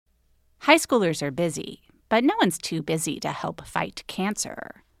High schoolers are busy, but no one's too busy to help fight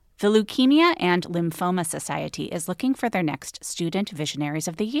cancer. The Leukemia and Lymphoma Society is looking for their next Student Visionaries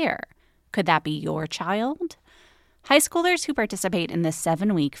of the Year. Could that be your child? High schoolers who participate in this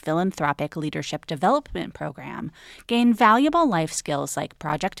 7-week philanthropic leadership development program gain valuable life skills like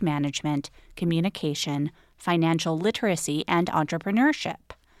project management, communication, financial literacy, and entrepreneurship.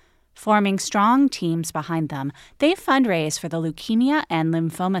 Forming strong teams behind them, they fundraise for the Leukemia and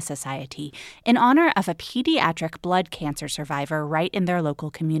Lymphoma Society in honor of a pediatric blood cancer survivor right in their local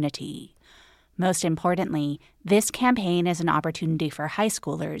community. Most importantly, this campaign is an opportunity for high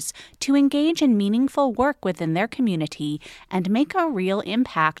schoolers to engage in meaningful work within their community and make a real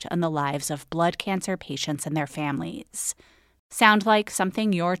impact on the lives of blood cancer patients and their families. Sound like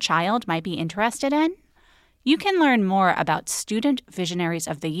something your child might be interested in? You can learn more about Student Visionaries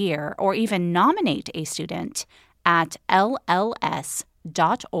of the Year or even nominate a student at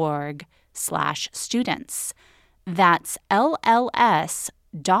lls.org/students. That's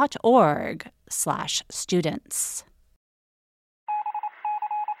lls.org/students.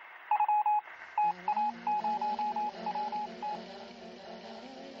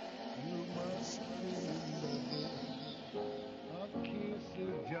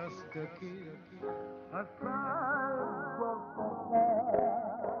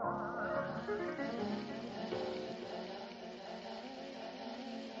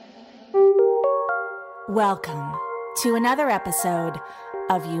 Welcome to another episode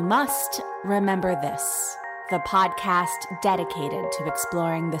of You Must Remember This, the podcast dedicated to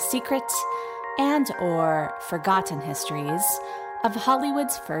exploring the secret and/or forgotten histories of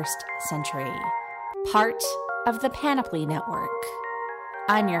Hollywood's first century, part of the Panoply Network.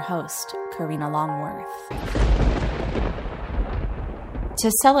 I'm your host, Karina Longworth.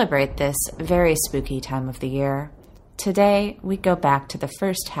 To celebrate this very spooky time of the year, today we go back to the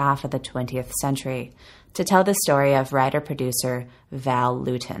first half of the 20th century to tell the story of writer-producer Val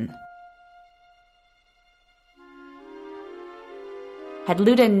Lewton. Had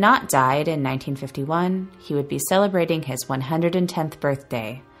Lewton not died in 1951, he would be celebrating his 110th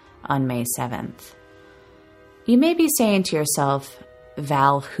birthday on May 7th. You may be saying to yourself,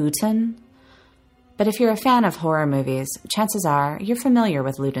 Val Hooten? But if you're a fan of horror movies, chances are you're familiar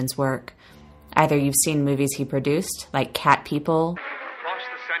with Lewton's work. Either you've seen movies he produced, like Cat People. Across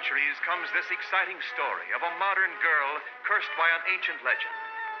the centuries comes this exciting story of a modern girl cursed by an ancient legend.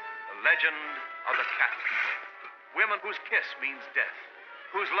 The legend of the Cat People. Women whose kiss means death,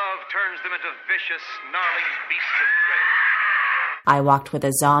 whose love turns them into vicious, snarling beasts of prey. I Walked with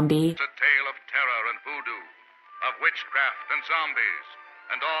a Zombie. It's a tale of terror and voodoo, of witchcraft and zombies,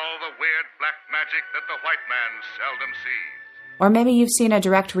 and all the weird black magic that the white man seldom sees. Or maybe you've seen a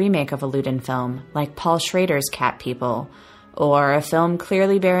direct remake of a Lewton film, like Paul Schrader's Cat People, or a film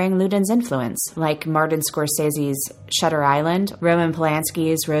clearly bearing Lewton's influence, like Martin Scorsese's Shutter Island, Roman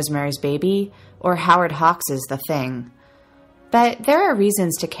Polanski's Rosemary's Baby, or Howard Hawks' The Thing. But there are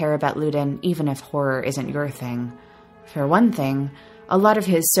reasons to care about Lewton even if horror isn't your thing. For one thing, a lot of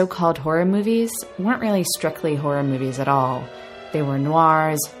his so-called horror movies weren't really strictly horror movies at all. They were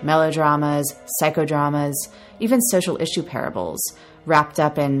noirs, melodramas, psychodramas, even social issue parables, wrapped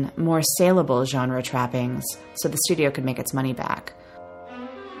up in more saleable genre trappings so the studio could make its money back.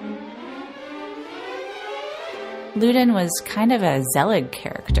 Lewton was kind of a Zelig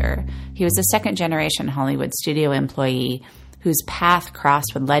character. He was a second-generation Hollywood studio employee whose path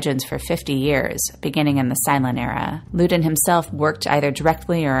crossed with legends for 50 years, beginning in the silent era. Lewton himself worked either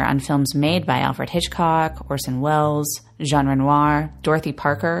directly or on films made by Alfred Hitchcock, Orson Welles, Jean Renoir, Dorothy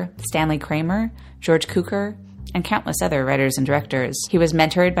Parker, Stanley Kramer, George Cukor, and countless other writers and directors. He was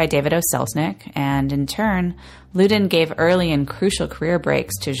mentored by David O. Selznick, and in turn, Lewton gave early and crucial career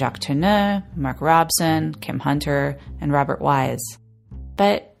breaks to Jacques Tourneur, Mark Robson, Kim Hunter, and Robert Wise.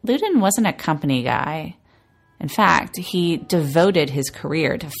 But Lewton wasn't a company guy. In fact, he devoted his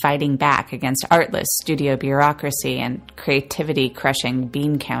career to fighting back against artless studio bureaucracy and creativity-crushing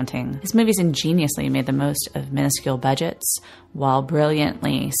bean counting. His movies ingeniously made the most of minuscule budgets while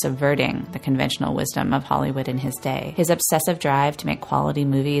brilliantly subverting the conventional wisdom of Hollywood in his day. His obsessive drive to make quality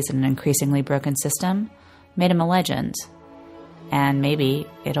movies in an increasingly broken system made him a legend. And maybe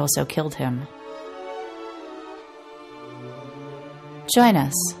it also killed him. Join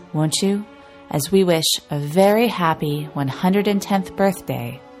us, won't you, as we wish a very happy 110th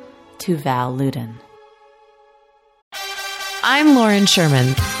birthday to Val Lewton. I'm Lauren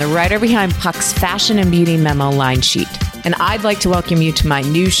Sherman, the writer behind Puck's Fashion and Beauty Memo line sheet, and I'd like to welcome you to my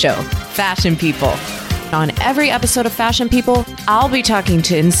new show, Fashion People. On every episode of Fashion People, I'll be talking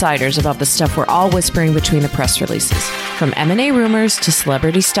to insiders about the stuff we're all whispering between the press releases, from M&A rumors to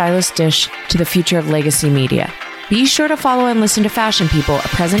celebrity stylist dish to the future of legacy media. Be sure to follow and listen to Fashion People, a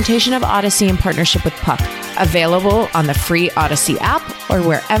presentation of Odyssey in partnership with Puck, available on the free Odyssey app or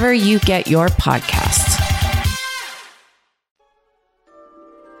wherever you get your podcasts.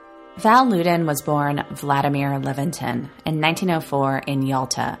 Val Lewton was born Vladimir Lewton in 1904 in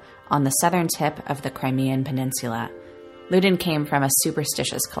Yalta, on the southern tip of the Crimean Peninsula. Lewton came from a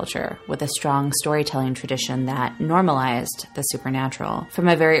superstitious culture with a strong storytelling tradition that normalized the supernatural. From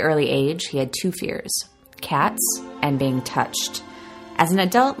a very early age, he had two fears: cats and being touched. As an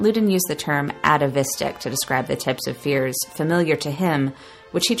adult, Lewton used the term atavistic to describe the types of fears familiar to him,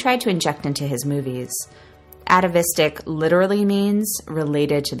 which he tried to inject into his movies. Atavistic literally means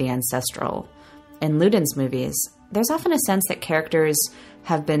related to the ancestral. In Lewton's movies, there's often a sense that characters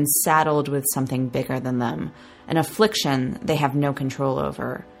have been saddled with something bigger than them, an affliction they have no control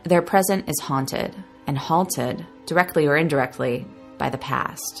over. Their present is haunted and halted, directly or indirectly, by the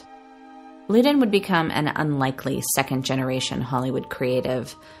past. Lewton would become an unlikely second-generation Hollywood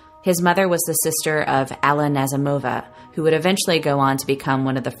creative. His mother was the sister of Alla Nazimova, who would eventually go on to become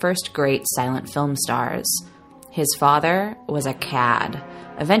one of the first great silent film stars. His father was a cad.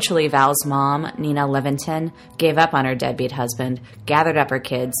 Eventually, Val's mom, Nina Lewton, gave up on her deadbeat husband, gathered up her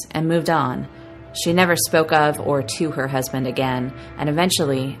kids, and moved on. She never spoke of or to her husband again, and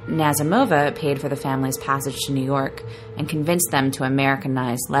eventually, Nazimova paid for the family's passage to New York and convinced them to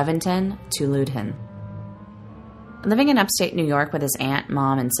Americanize Lewton to Lewton. Living in upstate New York with his aunt,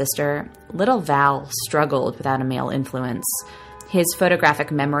 mom, and sister, little Val struggled without a male influence. His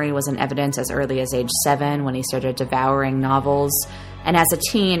photographic memory was in evidence as early as age 7 when he started devouring novels, and as a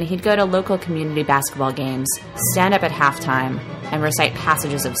teen, he'd go to local community basketball games, stand up at halftime, and recite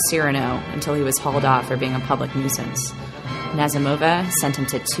passages of Cyrano until he was hauled off for being a public nuisance. Nazimova sent him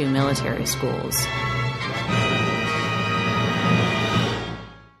to 2 military schools.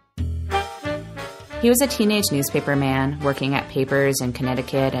 He was a teenage newspaper man working at papers in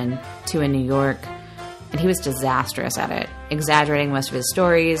Connecticut and 2 in New York, and he was disastrous at it, exaggerating most of his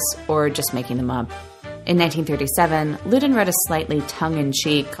stories or just making them up. In 1937, Lewton wrote a slightly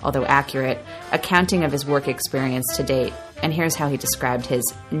tongue-in-cheek, although accurate, accounting of his work experience to date, and here's how he described his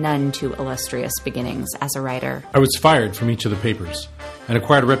none-too-illustrious beginnings as a writer. I was fired from each of the papers, and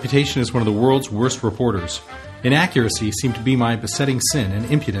acquired a reputation as one of the world's worst reporters. Inaccuracy seemed to be my besetting sin, and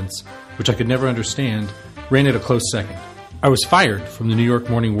impudence, which I could never understand, ran at a close second. I was fired from the New York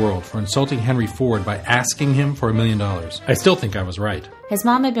Morning World for insulting Henry Ford by asking him for $1 million. I still think I was right. His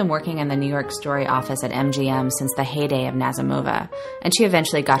mom had been working in the New York story office at MGM since the heyday of Nazimova, and she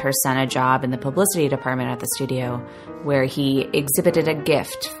eventually got her son a job in the publicity department at the studio, where he exhibited a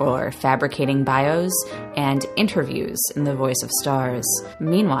gift for fabricating bios and interviews in the voice of stars.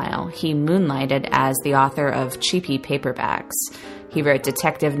 Meanwhile, he moonlighted as the author of cheapy paperbacks. He wrote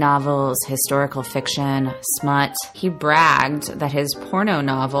detective novels, historical fiction, smut. He bragged that his porno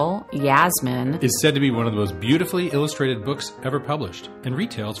novel, Yasmin, is said to be one of the most beautifully illustrated books ever published, and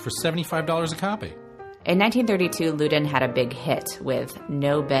retails for $75 a copy. In 1932, Lewton had a big hit with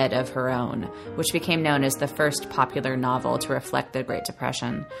No Bed of Her Own, which became known as the first popular novel to reflect the Great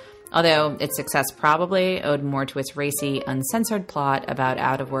Depression. Although its success probably owed more to its racy, uncensored plot about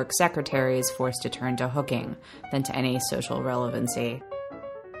out-of-work secretaries forced to turn to hooking than to any social relevancy.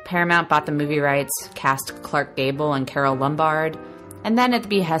 Paramount bought the movie rights, cast Clark Gable and Carole Lombard, and then at the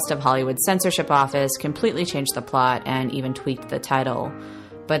behest of Hollywood's censorship office, completely changed the plot and even tweaked the title.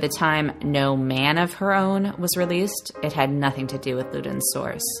 By the time No Man of Her Own was released, it had nothing to do with Lewton's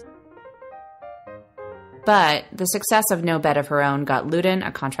source. But the success of No Bed of Her Own got Lewton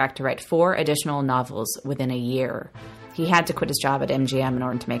a contract to write 4 additional novels within a year. He had to quit his job at MGM in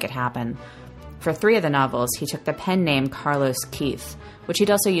order to make it happen. For 3 of the novels, he took the pen name Carlos Keith, which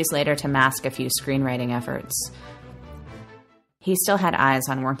he'd also use later to mask a few screenwriting efforts. He still had eyes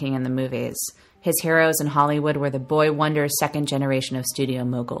on working in the movies. His heroes in Hollywood were the boy wonder second generation of studio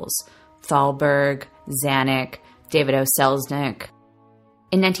moguls: Thalberg, Zanuck, David O. Selznick.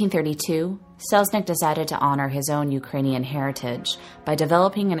 In 1932, Selznick decided to honor his own Ukrainian heritage by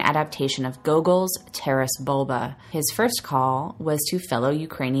developing an adaptation of Gogol's Taras Bulba. His first call was to fellow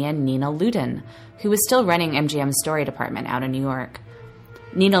Ukrainian Nina Lewton, who was still running MGM's story department out in New York.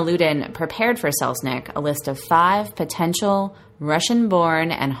 Nina Lewton prepared for Selznick a list of 5 potential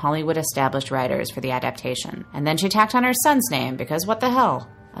Russian-born and Hollywood-established writers for the adaptation. And then she tacked on her son's name, because what the hell?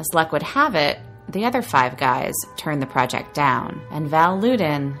 As luck would have it, the other 5 guys turned the project down, and Val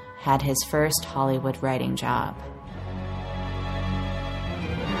Lewton had his first Hollywood writing job.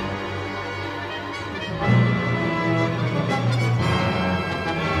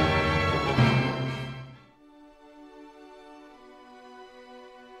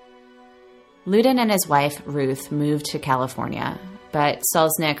 Lewton and his wife, Ruth, moved to California, but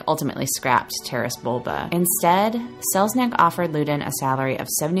Selznick ultimately scrapped Terrace Bulba. Instead, Selznick offered Lewton a salary of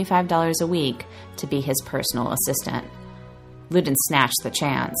 $75 a week to be his personal assistant. Lewton snatched the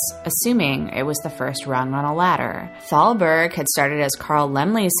chance, assuming it was the first rung on a ladder. Thalberg had started as Carl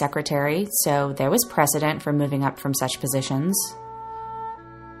Laemmle's secretary, so there was precedent for moving up from such positions.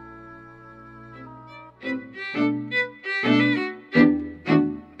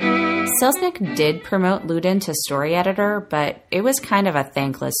 Selznick did promote Lewton to story editor, but it was kind of a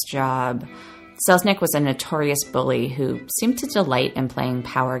thankless job. Selznick was a notorious bully who seemed to delight in playing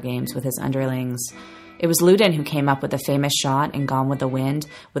power games with his underlings. It was Lewton who came up with the famous shot in Gone with the Wind,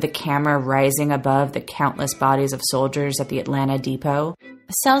 with a camera rising above the countless bodies of soldiers at the Atlanta depot.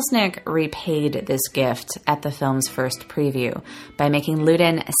 Selznick repaid this gift at the film's first preview by making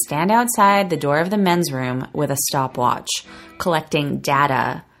Lewton stand outside the door of the men's room with a stopwatch, collecting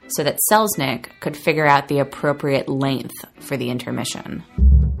data so that Selznick could figure out the appropriate length for the intermission.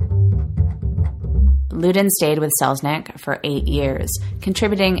 Lewton stayed with Selznick for 8 years,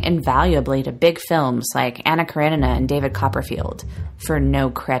 contributing invaluably to big films like Anna Karenina and David Copperfield, for no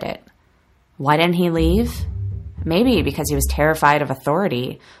credit. Why didn't he leave? Maybe because he was terrified of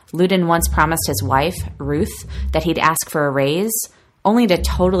authority. Lewton once promised his wife, Ruth, that he'd ask for a raise, only to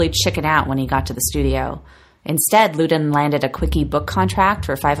totally chicken out when he got to the studio. Instead, Lewton landed a quickie book contract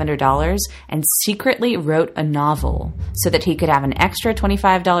for $500 and secretly wrote a novel so that he could have an extra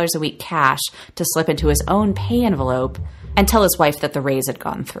 $25 a week cash to slip into his own pay envelope and tell his wife that the raise had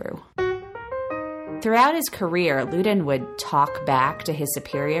gone through. Throughout his career, Lewton would talk back to his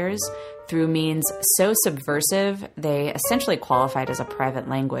superiors through means so subversive they essentially qualified as a private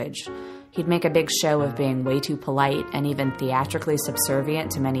language. He'd make a big show of being way too polite and even theatrically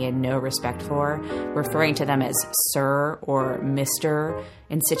subservient to men he had no respect for, referring to them as sir or mister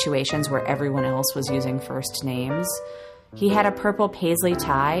in situations where everyone else was using first names. He had a purple paisley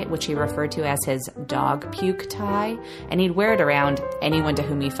tie, which he referred to as his dog puke tie, and he'd wear it around anyone to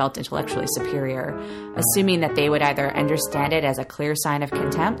whom he felt intellectually superior, assuming that they would either understand it as a clear sign of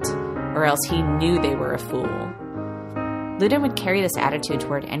contempt, or else he knew they were a fool. Lewton would carry this attitude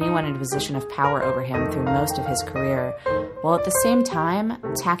toward anyone in a position of power over him through most of his career, while at the same time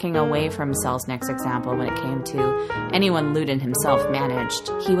tacking away from Selznick's example when it came to anyone Lewton himself managed.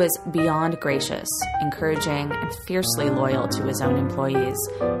 He was beyond gracious, encouraging, and fiercely loyal to his own employees.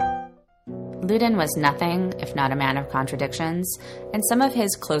 Lewton was nothing if not a man of contradictions, and some of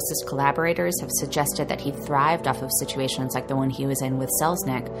his closest collaborators have suggested that he thrived off of situations like the one he was in with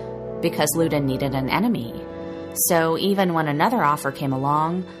Selznick because Lewton needed an enemy. So even when another offer came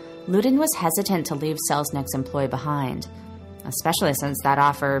along, Lewton was hesitant to leave Selznick's employ behind, especially since that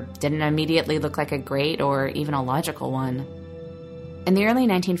offer didn't immediately look like a great or even a logical one. In the early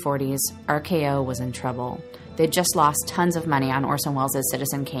 1940s, RKO was in trouble. They'd just lost tons of money on Orson Welles'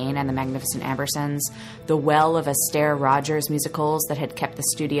 Citizen Kane and The Magnificent Ambersons. The well of Astaire Rogers musicals that had kept the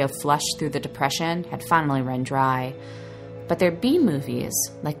studio flush through the Depression had finally run dry. But their B movies,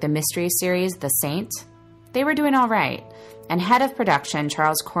 like the mystery series The Saint, they were doing all right, and head of production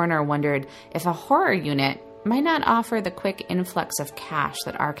Charles Corner wondered if a horror unit might not offer the quick influx of cash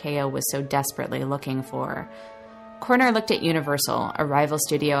that RKO was so desperately looking for. Corner looked at Universal, a rival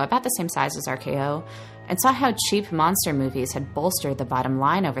studio about the same size as RKO, and saw how cheap monster movies had bolstered the bottom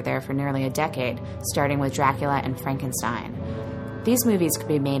line over there for nearly a decade, starting with Dracula and Frankenstein. These movies could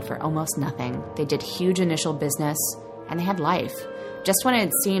be made for almost nothing. They did huge initial business, and they had life. Just when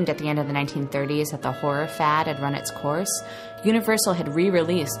it seemed at the end of the 1930s that the horror fad had run its course, Universal had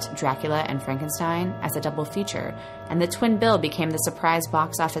re-released Dracula and Frankenstein as a double feature, and the twin bill became the surprise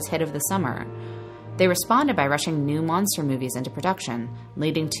box office hit of the summer. They responded by rushing new monster movies into production,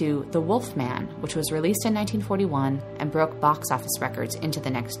 leading to The Wolfman, which was released in 1941 and broke box office records into the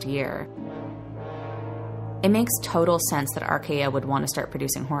next year. It makes total sense that RKO would want to start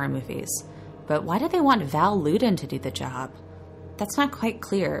producing horror movies, but why did they want Val Lewton to do the job? That's not quite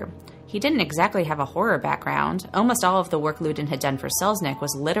clear. He didn't exactly have a horror background. Almost all of the work Lewton had done for Selznick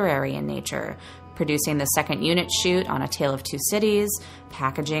was literary in nature, producing the second unit shoot on A Tale of Two Cities,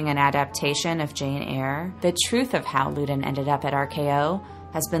 packaging an adaptation of Jane Eyre. The truth of how Lewton ended up at RKO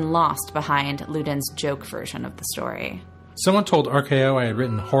has been lost behind Lewton's joke version of the story. Someone told RKO I had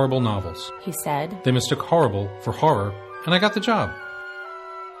written horrible novels. He said. They mistook horrible for horror, and I got the job.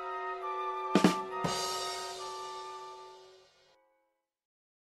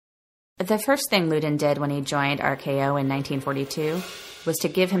 The first thing Lewton did when he joined RKO in 1942 was to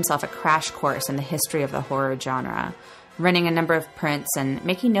give himself a crash course in the history of the horror genre, running a number of prints and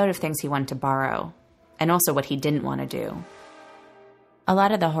making note of things he wanted to borrow, and also what he didn't want to do. A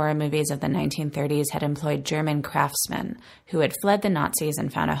lot of the horror movies of the 1930s had employed German craftsmen who had fled the Nazis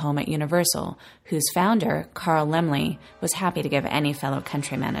and found a home at Universal, whose founder, Karl Laemmle, was happy to give any fellow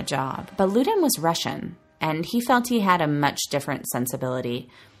countryman a job. But Lewton was Russian, and he felt he had a much different sensibility.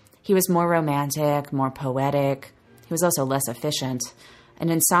 He was more romantic, more poetic. He was also less efficient. An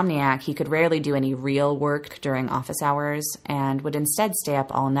insomniac, he could rarely do any real work during office hours and would instead stay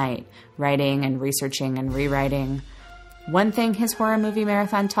up all night, writing and researching and rewriting. One thing his horror movie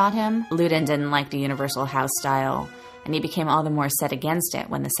marathon taught him, Lewton didn't like the Universal house style, and he became all the more set against it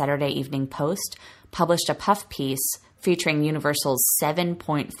when the Saturday Evening Post published a puff piece featuring Universal's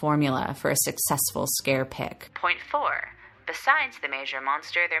 7-point formula for a successful scare pick. Point 4. Besides the major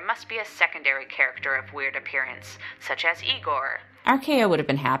monster, there must be a secondary character of weird appearance, such as Igor. RKO would have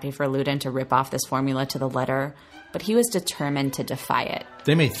been happy for Lewton to rip off this formula to the letter, but he was determined to defy it.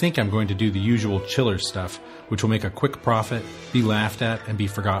 They may think I'm going to do the usual chiller stuff, which will make a quick profit, be laughed at, and be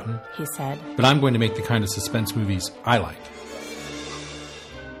forgotten, he said. But I'm going to make the kind of suspense movies I like.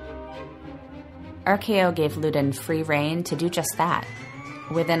 RKO gave Lewton free rein to do just that,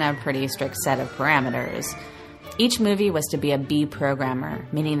 within a pretty strict set of parameters. Each movie was to be a B programmer,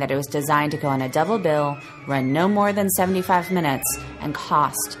 meaning that it was designed to go on a double bill, run no more than 75 minutes, and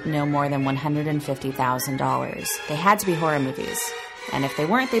cost no more than $150,000. They had to be horror movies, and if they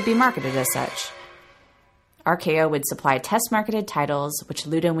weren't, they'd be marketed as such. RKO would supply test-marketed titles, which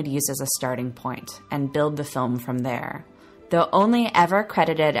Lewton would use as a starting point, and build the film from there. Though only ever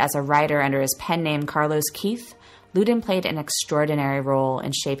credited as a writer under his pen name Carlos Keith, Lewton played an extraordinary role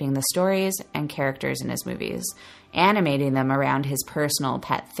in shaping the stories and characters in his movies, animating them around his personal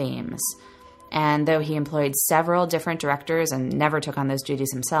pet themes. And though he employed several different directors and never took on those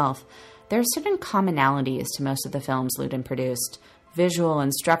duties himself, there are certain commonalities to most of the films Lewton produced, visual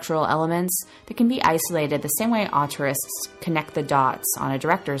and structural elements that can be isolated the same way auteurists connect the dots on a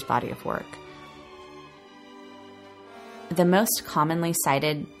director's body of work. The most commonly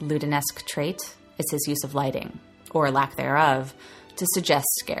cited Lewton-esque trait is his use of lighting, or lack thereof, to suggest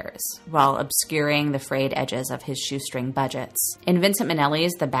scares, while obscuring the frayed edges of his shoestring budgets. In Vincent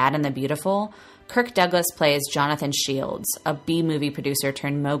Minnelli's The Bad and the Beautiful, Kirk Douglas plays Jonathan Shields, a B-movie producer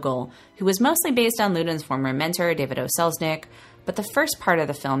turned mogul, who was mostly based on Lewton's former mentor, David O. Selznick, but the first part of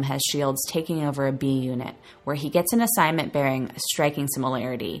the film has Shields taking over a B unit, where he gets an assignment bearing a striking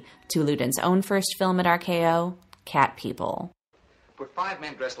similarity to Lewton's own first film at RKO, Cat People. Put 5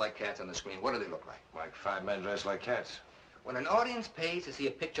 men dressed like cats on the screen. What do they look like? Like 5 men dressed like cats. When an audience pays to see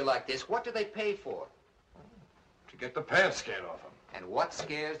a picture like this, what do they pay for? To get the pants scared off them. And what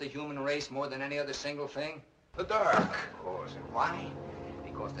scares the human race more than any other single thing? The dark, of course. Why?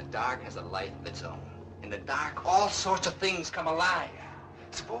 Because the dark has a life of its own. In the dark, all sorts of things come alive.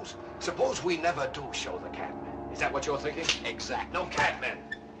 Suppose we never do show the catmen. Is that what you're thinking? Exactly. No catmen.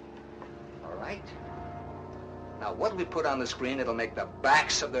 All right. Now, what do we put on the screen that'll make the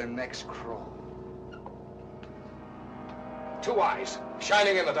backs of their necks crawl? 2 eyes,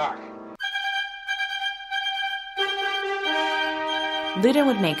 shining in the dark. Lewton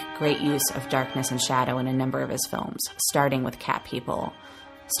would make great use of darkness and shadow in a number of his films, starting with Cat People.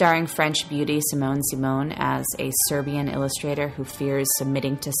 Starring French beauty Simone Simon as a Serbian illustrator who fears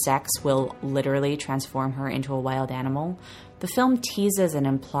submitting to sex will literally transform her into a wild animal, the film teases and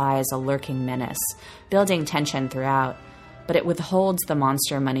implies a lurking menace, building tension throughout, but it withholds the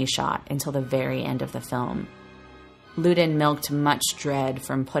monster money shot until the very end of the film. Lewton milked much dread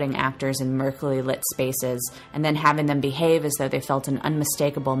from putting actors in murkily lit spaces and then having them behave as though they felt an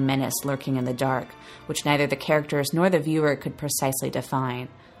unmistakable menace lurking in the dark, which neither the characters nor the viewer could precisely define,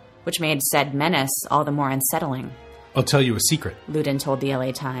 which made said menace all the more unsettling. I'll tell you a secret, Lewton told the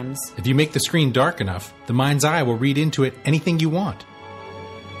LA Times. If you make the screen dark enough, the mind's eye will read into it anything you want.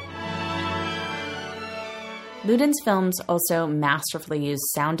 Lewton's films also masterfully used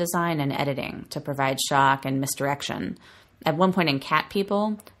sound design and editing to provide shock and misdirection. At one point in Cat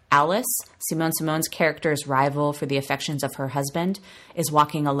People, Alice, Simone Simon's character's rival for the affections of her husband, is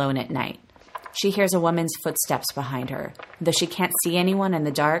walking alone at night. She hears a woman's footsteps behind her. Though she can't see anyone in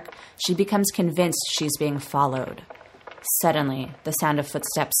the dark, she becomes convinced she's being followed. Suddenly, the sound of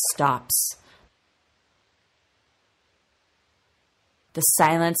footsteps stops. The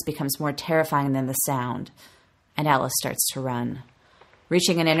silence becomes more terrifying than the sound, and Alice starts to run.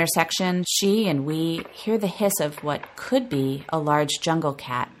 Reaching an intersection, she and we hear the hiss of what could be a large jungle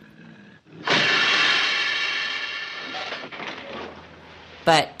cat.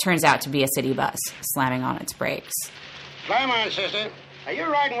 But turns out to be a city bus, slamming on its brakes. Climb on, sister. Are you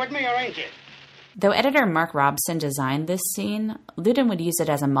riding with me or ain't you? Though editor Mark Robson designed this scene, Lewton would use it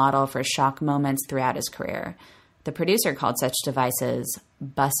as a model for shock moments throughout his career. The producer called such devices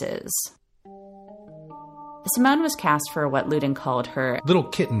buses. Simone was cast for what Lewton called her little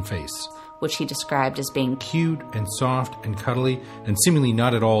kitten face, which he described as being cute and soft and cuddly and seemingly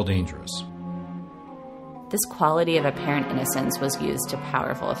not at all dangerous. This quality of apparent innocence was used to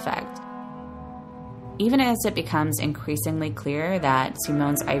powerful effect. Even as it becomes increasingly clear that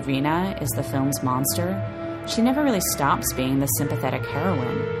Simone's Irina is the film's monster, she never really stops being the sympathetic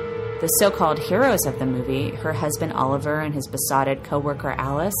heroine. The so-called heroes of the movie, her husband Oliver and his besotted co-worker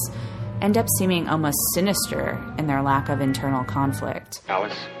Alice, end up seeming almost sinister in their lack of internal conflict.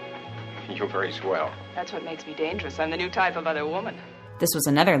 Alice, you're very swell. That's what makes me dangerous. I'm the new type of other woman. This was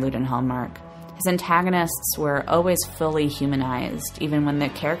another Lewton hallmark. His antagonists were always fully humanized, even when the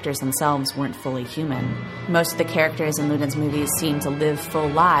characters themselves weren't fully human. Most of the characters in Lewton's movies seem to live full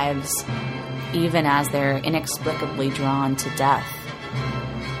lives, even as they're inexplicably drawn to death.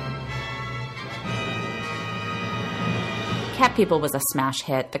 Cat People was a smash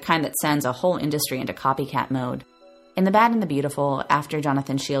hit, the kind that sends a whole industry into copycat mode. In The Bad and the Beautiful, after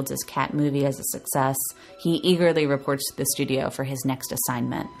Jonathan Shields' Cat movie is a success, he eagerly reports to the studio for his next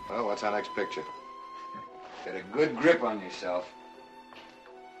assignment. Well, what's our next picture? Get a good grip on yourself.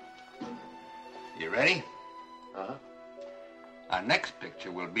 You ready? Uh-huh. Our next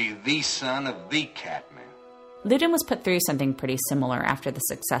picture will be the son of the Catman. Lewton was put through something pretty similar after the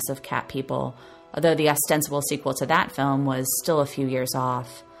success of Cat People, although the ostensible sequel to that film was still a few years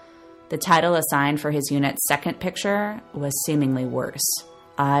off. The title assigned for his unit's second picture was seemingly worse.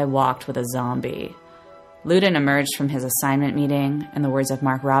 I Walked with a Zombie. Lewton emerged from his assignment meeting, in the words of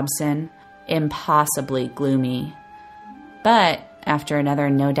Mark Robson, impossibly gloomy. But after another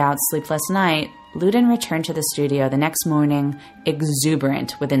no-doubt sleepless night, Lewton returned to the studio the next morning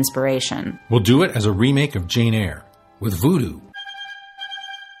exuberant with inspiration. We'll do it as a remake of Jane Eyre, with voodoo.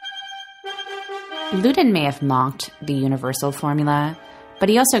 Lewton may have mocked the universal formula, but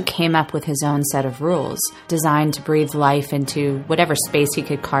he also came up with his own set of rules, designed to breathe life into whatever space he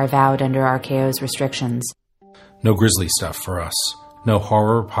could carve out under RKO's restrictions. No grisly stuff for us. No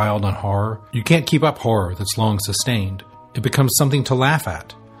horror piled on horror. You can't keep up horror that's long sustained. It becomes something to laugh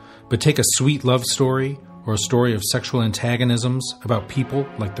at. But take a sweet love story, or a story of sexual antagonisms about people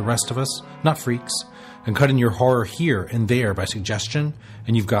like the rest of us, not freaks, and cut in your horror here and there by suggestion,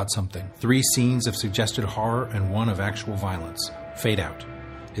 and you've got something. 3 scenes of suggested horror and 1 of actual violence. Fade out.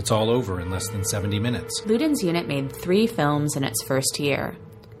 It's all over in less than 70 minutes. Lewton's unit made 3 films in its first year.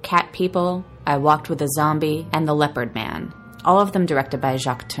 Cat People, I Walked with a Zombie, and The Leopard Man. All of them directed by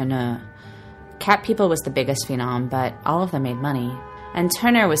Jacques Tourneur. Cat People was the biggest phenom, but all of them made money. And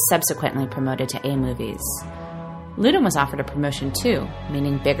Tourneur was subsequently promoted to A-movies. Lewton was offered a promotion too,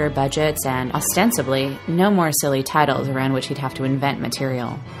 meaning bigger budgets and, ostensibly, no more silly titles around which he'd have to invent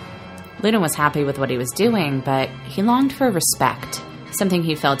material. Lewton was happy with what he was doing, but he longed for respect, something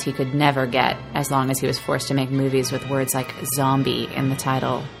he felt he could never get as long as he was forced to make movies with words like zombie in the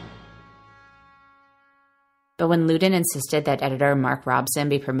title. But when Lewton insisted that editor Mark Robson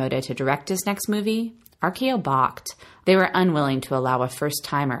be promoted to direct his next movie, RKO balked. They were unwilling to allow a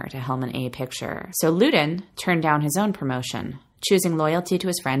first-timer to helm an A picture. So Lewton turned down his own promotion, choosing loyalty to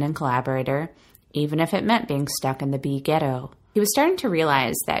his friend and collaborator, even if it meant being stuck in the B ghetto. He was starting to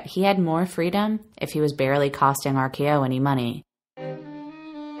realize that he had more freedom if he was barely costing RKO any money.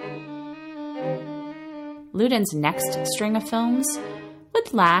 Lewton's next string of films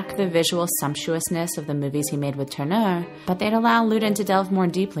would lack the visual sumptuousness of the movies he made with Tourneur, but they'd allow Lewton to delve more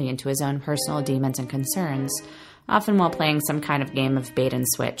deeply into his own personal demons and concerns, often while playing some kind of game of bait and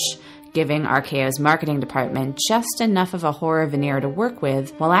switch, giving RKO's marketing department just enough of a horror veneer to work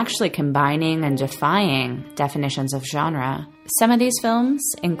with while actually combining and defying definitions of genre. Some of these films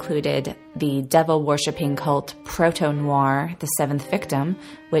included the devil-worshipping cult Proto-Noir, The Seventh Victim,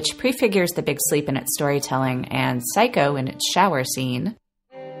 which prefigures the big sleep in its storytelling, and Psycho in its shower scene.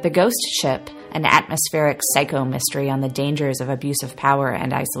 The Ghost Ship, an atmospheric psycho mystery on the dangers of abusive power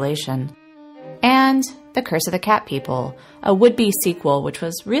and isolation. And The Curse of the Cat People, a would-be sequel which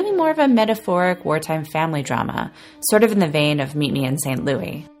was really more of a metaphoric wartime family drama, sort of in the vein of Meet Me in St.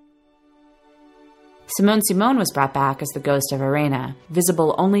 Louis. Simone was brought back as the ghost of Irina,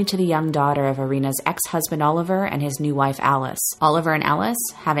 visible only to the young daughter of Irina's ex-husband Oliver and his new wife Alice. Oliver and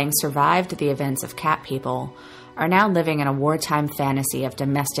Alice, having survived the events of Cat People, are now living in a wartime fantasy of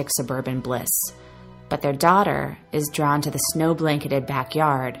domestic suburban bliss. But their daughter is drawn to the snow-blanketed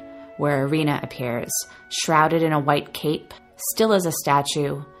backyard, where Irina appears, shrouded in a white cape, still as a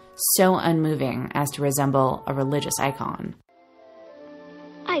statue, so unmoving as to resemble a religious icon.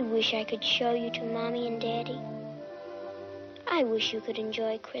 I wish I could show you to Mommy and Daddy. I wish you could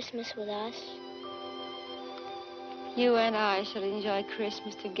enjoy Christmas with us. You and I shall enjoy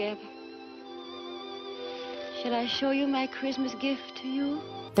Christmas together. Shall I show you my Christmas gift to you?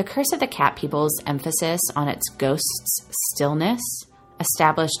 The Curse of the Cat People's emphasis on its ghost's stillness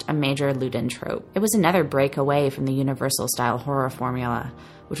established a major Lewton trope. It was another break away from the Universal-style horror formula,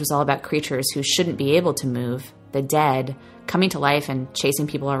 which was all about creatures who shouldn't be able to move, the dead, coming to life and chasing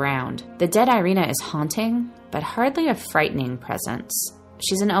people around. The dead Irina is haunting, but hardly a frightening presence.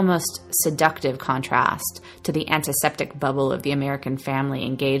 She's an almost seductive contrast to the antiseptic bubble of the American family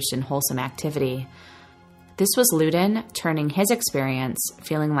engaged in wholesome activity. This was Lewton turning his experience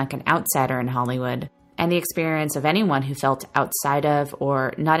feeling like an outsider in Hollywood, and the experience of anyone who felt outside of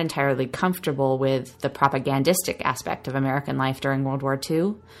or not entirely comfortable with the propagandistic aspect of American life during World War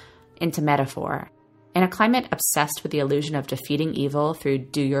II, into metaphor. In a climate obsessed with the illusion of defeating evil through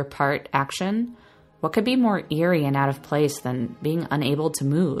do-your-part action, what could be more eerie and out of place than being unable to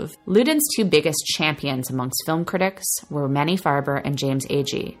move? Lewton's two biggest champions amongst film critics were Manny Farber and James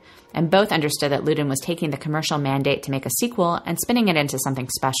Agee, and both understood that Lewton was taking the commercial mandate to make a sequel and spinning it into something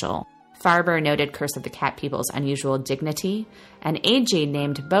special. Farber noted Curse of the Cat People's unusual dignity, and Agee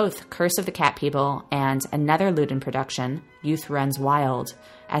named both Curse of the Cat People and another Lewton production, Youth Runs Wild,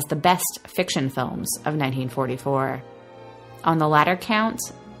 as the best fiction films of 1944. On the latter count,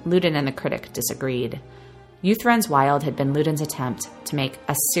 Lewton and the critic disagreed. Youth Runs Wild had been Lewton's attempt to make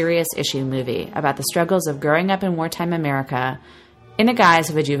a serious issue movie about the struggles of growing up in wartime America in the guise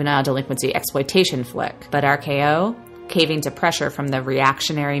of a juvenile delinquency exploitation flick. But RKO, caving to pressure from the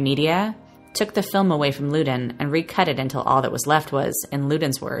reactionary media, took the film away from Lewton and recut it until all that was left was, in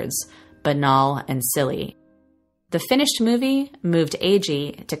Lewton's words, banal and silly. The finished movie moved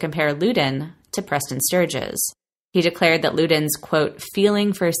Agee to compare Lewton to Preston Sturges. He declared that Lewton's, quote,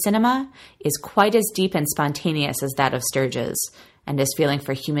 feeling for cinema is quite as deep and spontaneous as that of Sturges, and his feeling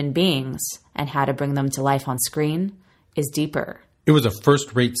for human beings and how to bring them to life on screen is deeper. It was a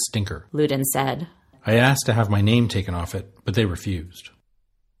first-rate stinker, Lewton said. I asked to have my name taken off it, but they refused.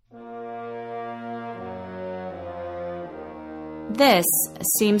 This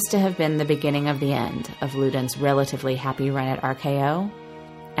seems to have been the beginning of the end of Lewton's relatively happy run at RKO,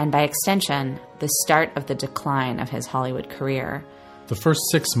 and by extension, the start of the decline of his Hollywood career. The first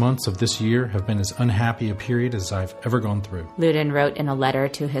 6 months of this year have been as unhappy a period as I've ever gone through. Lewton wrote in a letter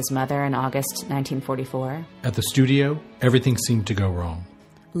to his mother in August 1944. At the studio, everything seemed to go wrong.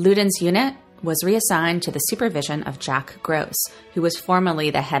 Lewton's unit was reassigned to the supervision of Jack Gross, who was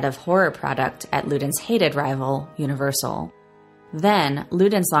formerly the head of horror product at Lewton's hated rival, Universal. Then,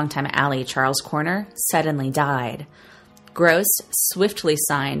 Lewton's longtime ally, Charles Corner, suddenly died. Gross swiftly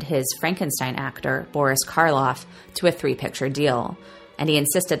signed his Frankenstein actor, Boris Karloff, to a 3-picture deal, and he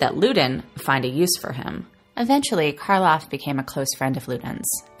insisted that Lewton find a use for him. Eventually, Karloff became a close friend of Lewton's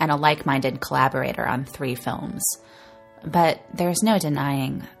and a like-minded collaborator on 3 films. But there's no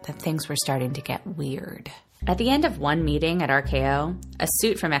denying that things were starting to get weird. At the end of one meeting at RKO, a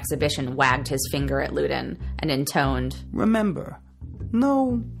suit from exhibition wagged his finger at Lewton and intoned, "Remember,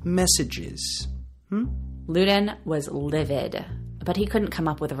 no messages." Lewton was livid, but he couldn't come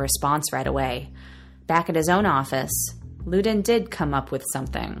up with a response right away. Back at his own office, Lewton did come up with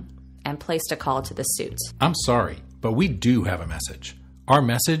something and placed a call to the suit. I'm sorry, but we do have a message. Our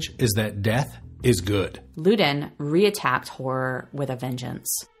message is that death is good. Lewton reattacked horror with a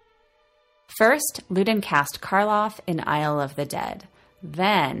vengeance. First, Lewton cast Karloff in Isle of the Dead.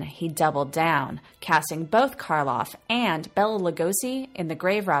 Then he doubled down, casting both Karloff and Bela Lugosi in the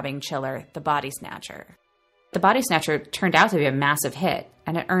grave-robbing chiller The Body Snatcher. The Body Snatcher turned out to be a massive hit,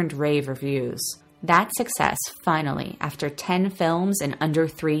 and it earned rave reviews. That success, finally, after 10 films in under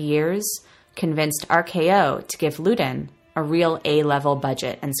 3 years, convinced RKO to give Lewton a real A-level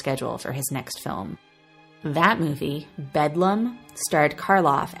budget and schedule for his next film. That movie, Bedlam, starred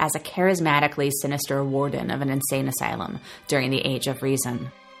Karloff as a charismatically sinister warden of an insane asylum during the Age of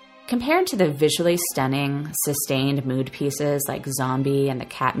Reason. Compared to the visually stunning, sustained mood pieces like Zombie and the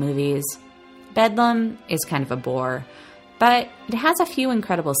Cat movies, Bedlam is kind of a bore, but it has a few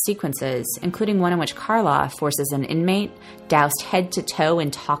incredible sequences, including one in which Karloff forces an inmate doused head to toe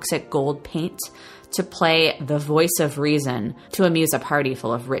in toxic gold paint to play the voice of reason to amuse a party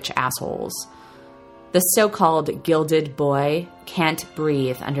full of rich assholes. The so-called gilded boy can't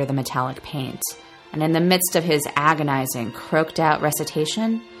breathe under the metallic paint, and in the midst of his agonizing, croaked-out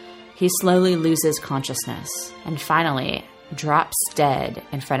recitation, he slowly loses consciousness and finally drops dead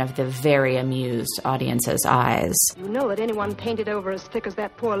in front of the very amused audience's eyes. You know that anyone painted over as thick as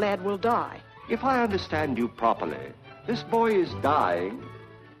that poor lad will die. If I understand you properly, this boy is dying.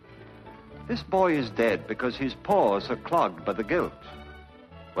 This boy is dead because his pores are clogged by the guilt.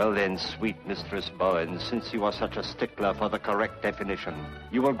 Well then, sweet Mistress Bowen, since you are such a stickler for the correct definition,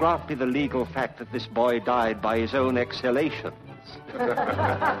 you will grant me the legal fact that this boy died by his own exhalations.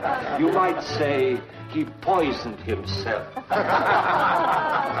 You might say he poisoned himself.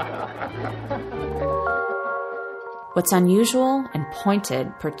 What's unusual and pointed,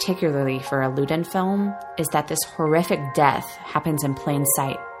 particularly for a Lewton film, is that this horrific death happens in plain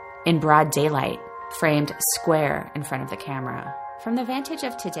sight, in broad daylight, framed square in front of the camera. From the vantage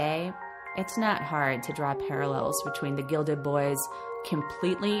of today, it's not hard to draw parallels between the Gilded Boy's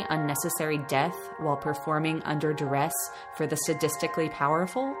completely unnecessary death while performing under duress for the sadistically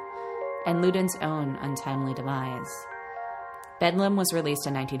powerful, and Lewton's own untimely demise. Bedlam was released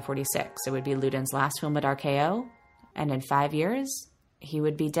in 1946. It would be Lewton's last film at RKO, and in 5 years, he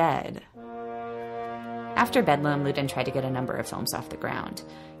would be dead. After Bedlam, Lewton tried to get a number of films off the ground.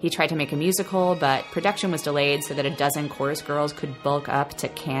 He tried to make a musical, but production was delayed so that a dozen chorus girls could bulk up to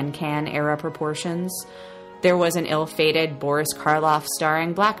Can-Can era proportions. There was an ill-fated Boris Karloff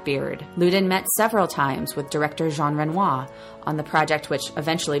starring Blackbeard. Lewton met several times with director Jean Renoir on the project which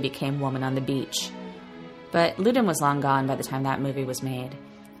eventually became Woman on the Beach. But Lewton was long gone by the time that movie was made.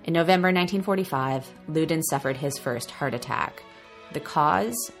 In November 1945, Lewton suffered his first heart attack. The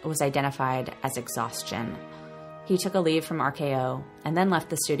cause was identified as exhaustion. He took a leave from RKO and then left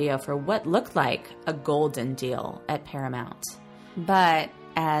the studio for what looked like a golden deal at Paramount. But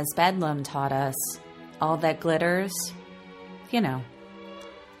as Bedlam taught us, all that glitters, you know.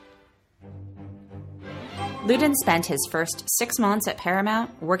 Lewton spent his first 6 months at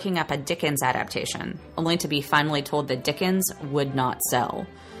Paramount working up a Dickens adaptation, only to be finally told that Dickens would not sell.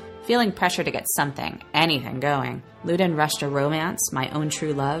 Feeling pressure to get something, anything going, Lewton rushed a romance, My Own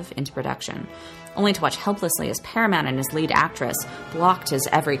True Love, into production, only to watch helplessly as Paramount and his lead actress blocked his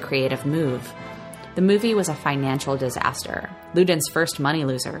every creative move. The movie was a financial disaster, Lewton's first money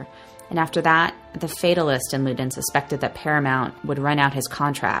loser, and after that, the fatalist in Lewton suspected that Paramount would run out his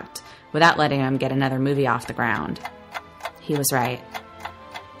contract without letting him get another movie off the ground. He was right.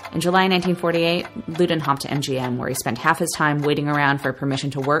 In July 1948, Lewton hopped to MGM, where he spent half his time waiting around for permission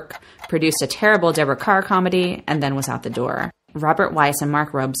to work, produced a terrible Deborah Kerr comedy, and then was out the door. Robert Weiss and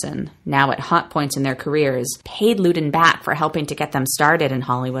Mark Robeson, now at hot points in their careers, paid Lewton back for helping to get them started in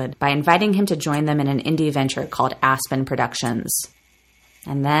Hollywood by inviting him to join them in an indie venture called Aspen Productions.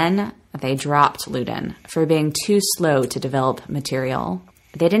 And then they dropped Lewton for being too slow to develop material.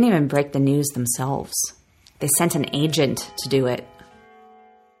 They didn't even break the news themselves. They sent an agent to do it.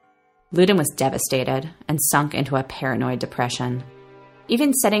 Lewton was devastated and sunk into a paranoid depression.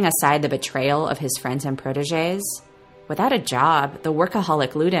 Even setting aside the betrayal of his friends and protégés, without a job, the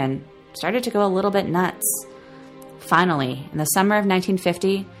workaholic Lewton started to go a little bit nuts. Finally, in the summer of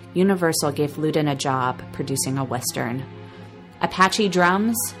 1950, Universal gave Lewton a job producing a Western. Apache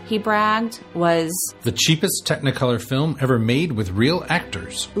Drums, he bragged, was the cheapest Technicolor film ever made with real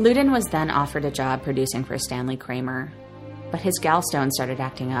actors. Lewton was then offered a job producing for Stanley Kramer, but his gallstone started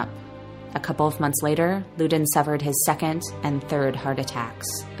acting up. A couple of months later, Lewton suffered his second and third heart attacks.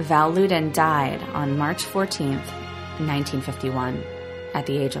 Val Lewton died on March 14th, 1951, at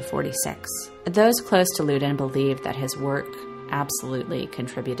the age of 46. Those close to Lewton believed that his work absolutely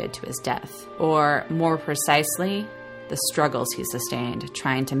contributed to his death, or more precisely, the struggles he sustained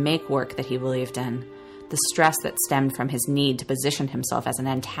trying to make work that he believed in, the stress that stemmed from his need to position himself as an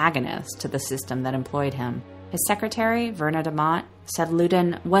antagonist to the system that employed him. His secretary, Verna DeMott, said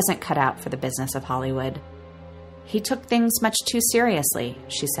Lewton wasn't cut out for the business of Hollywood. He took things much too seriously,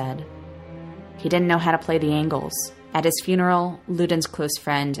 she said. He didn't know how to play the angles. At his funeral, Lewton's close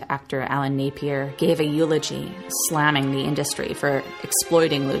friend, actor Alan Napier, gave a eulogy, slamming the industry for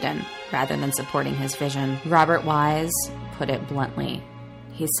exploiting Lewton rather than supporting his vision. Robert Wise put it bluntly.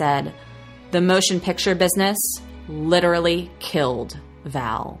 He said, "The motion picture business literally killed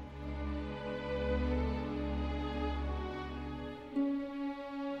Val."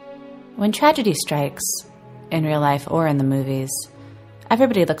 When tragedy strikes, in real life or in the movies,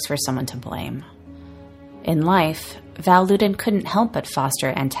 everybody looks for someone to blame. In life, Val Lewton couldn't help but foster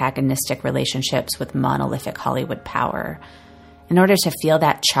antagonistic relationships with monolithic Hollywood power. In order to feel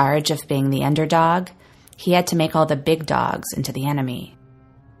that charge of being the underdog, he had to make all the big dogs into the enemy.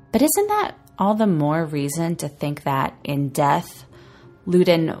 But isn't that all the more reason to think that, in death,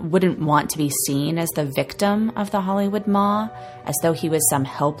 Lewton wouldn't want to be seen as the victim of the Hollywood maw, as though he was some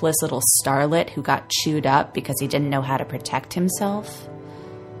helpless little starlet who got chewed up because he didn't know how to protect himself?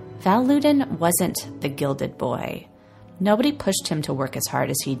 Val Lewton wasn't the Gilded Boy. Nobody pushed him to work as hard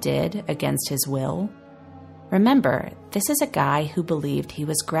as he did against his will. Remember, this is a guy who believed he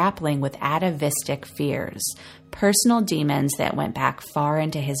was grappling with atavistic fears, personal demons that went back far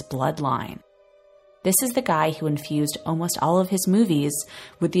into his bloodline. This is the guy who infused almost all of his movies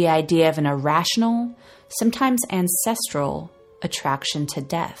with the idea of an irrational, sometimes ancestral, attraction to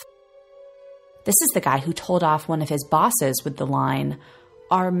death. This is the guy who told off one of his bosses with the line,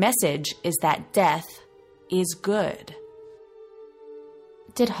 "Our message is that death is good."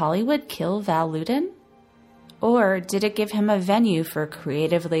 Did Hollywood kill Val Lewton? Or did it give him a venue for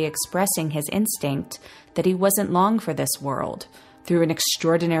creatively expressing his instinct that he wasn't long for this world through an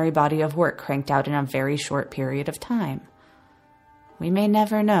extraordinary body of work cranked out in a very short period of time? We may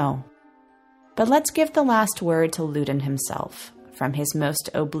never know. But let's give the last word to Lewton himself, from his most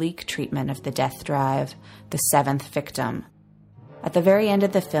oblique treatment of the death drive, the seventh victim. At the very end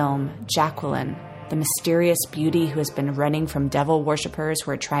of the film, Jacqueline, the mysterious beauty who has been running from devil worshippers who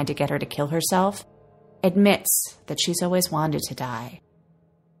are trying to get her to kill herself, admits that she's always wanted to die.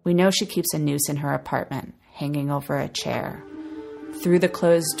 We know she keeps a noose in her apartment, hanging over a chair. Through the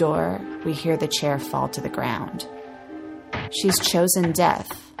closed door, we hear the chair fall to the ground. She's chosen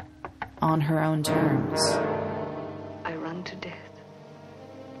death on her own terms. I run to death,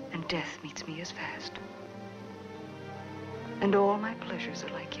 and death meets me as fast. And all my pleasures are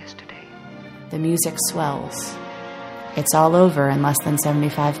like yesterday. The music swells. It's all over in less than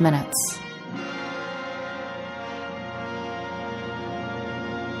 75 minutes.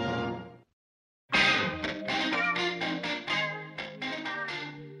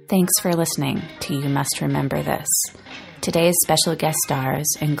 Thanks for listening to You Must Remember This. Today's special guest stars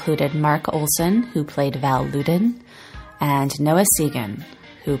included Mark Olson, who played Val Lewton, and Noah Segan,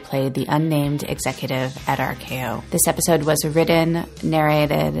 who played the unnamed executive at RKO. This episode was written,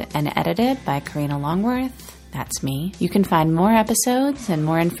 narrated, and edited by Karina Longworth. That's me. You can find more episodes and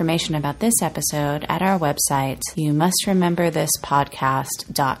more information about this episode at our website,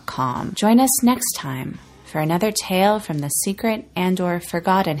 youmustrememberthispodcast.com. Join us next time for another tale from the secret and/or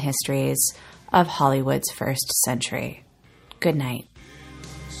forgotten histories of Hollywood's first century. Good night.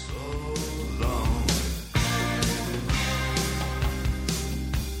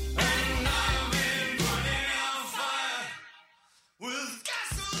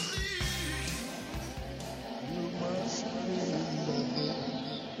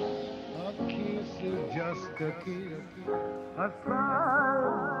 Just a kiss, a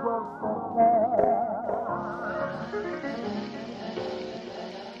sigh of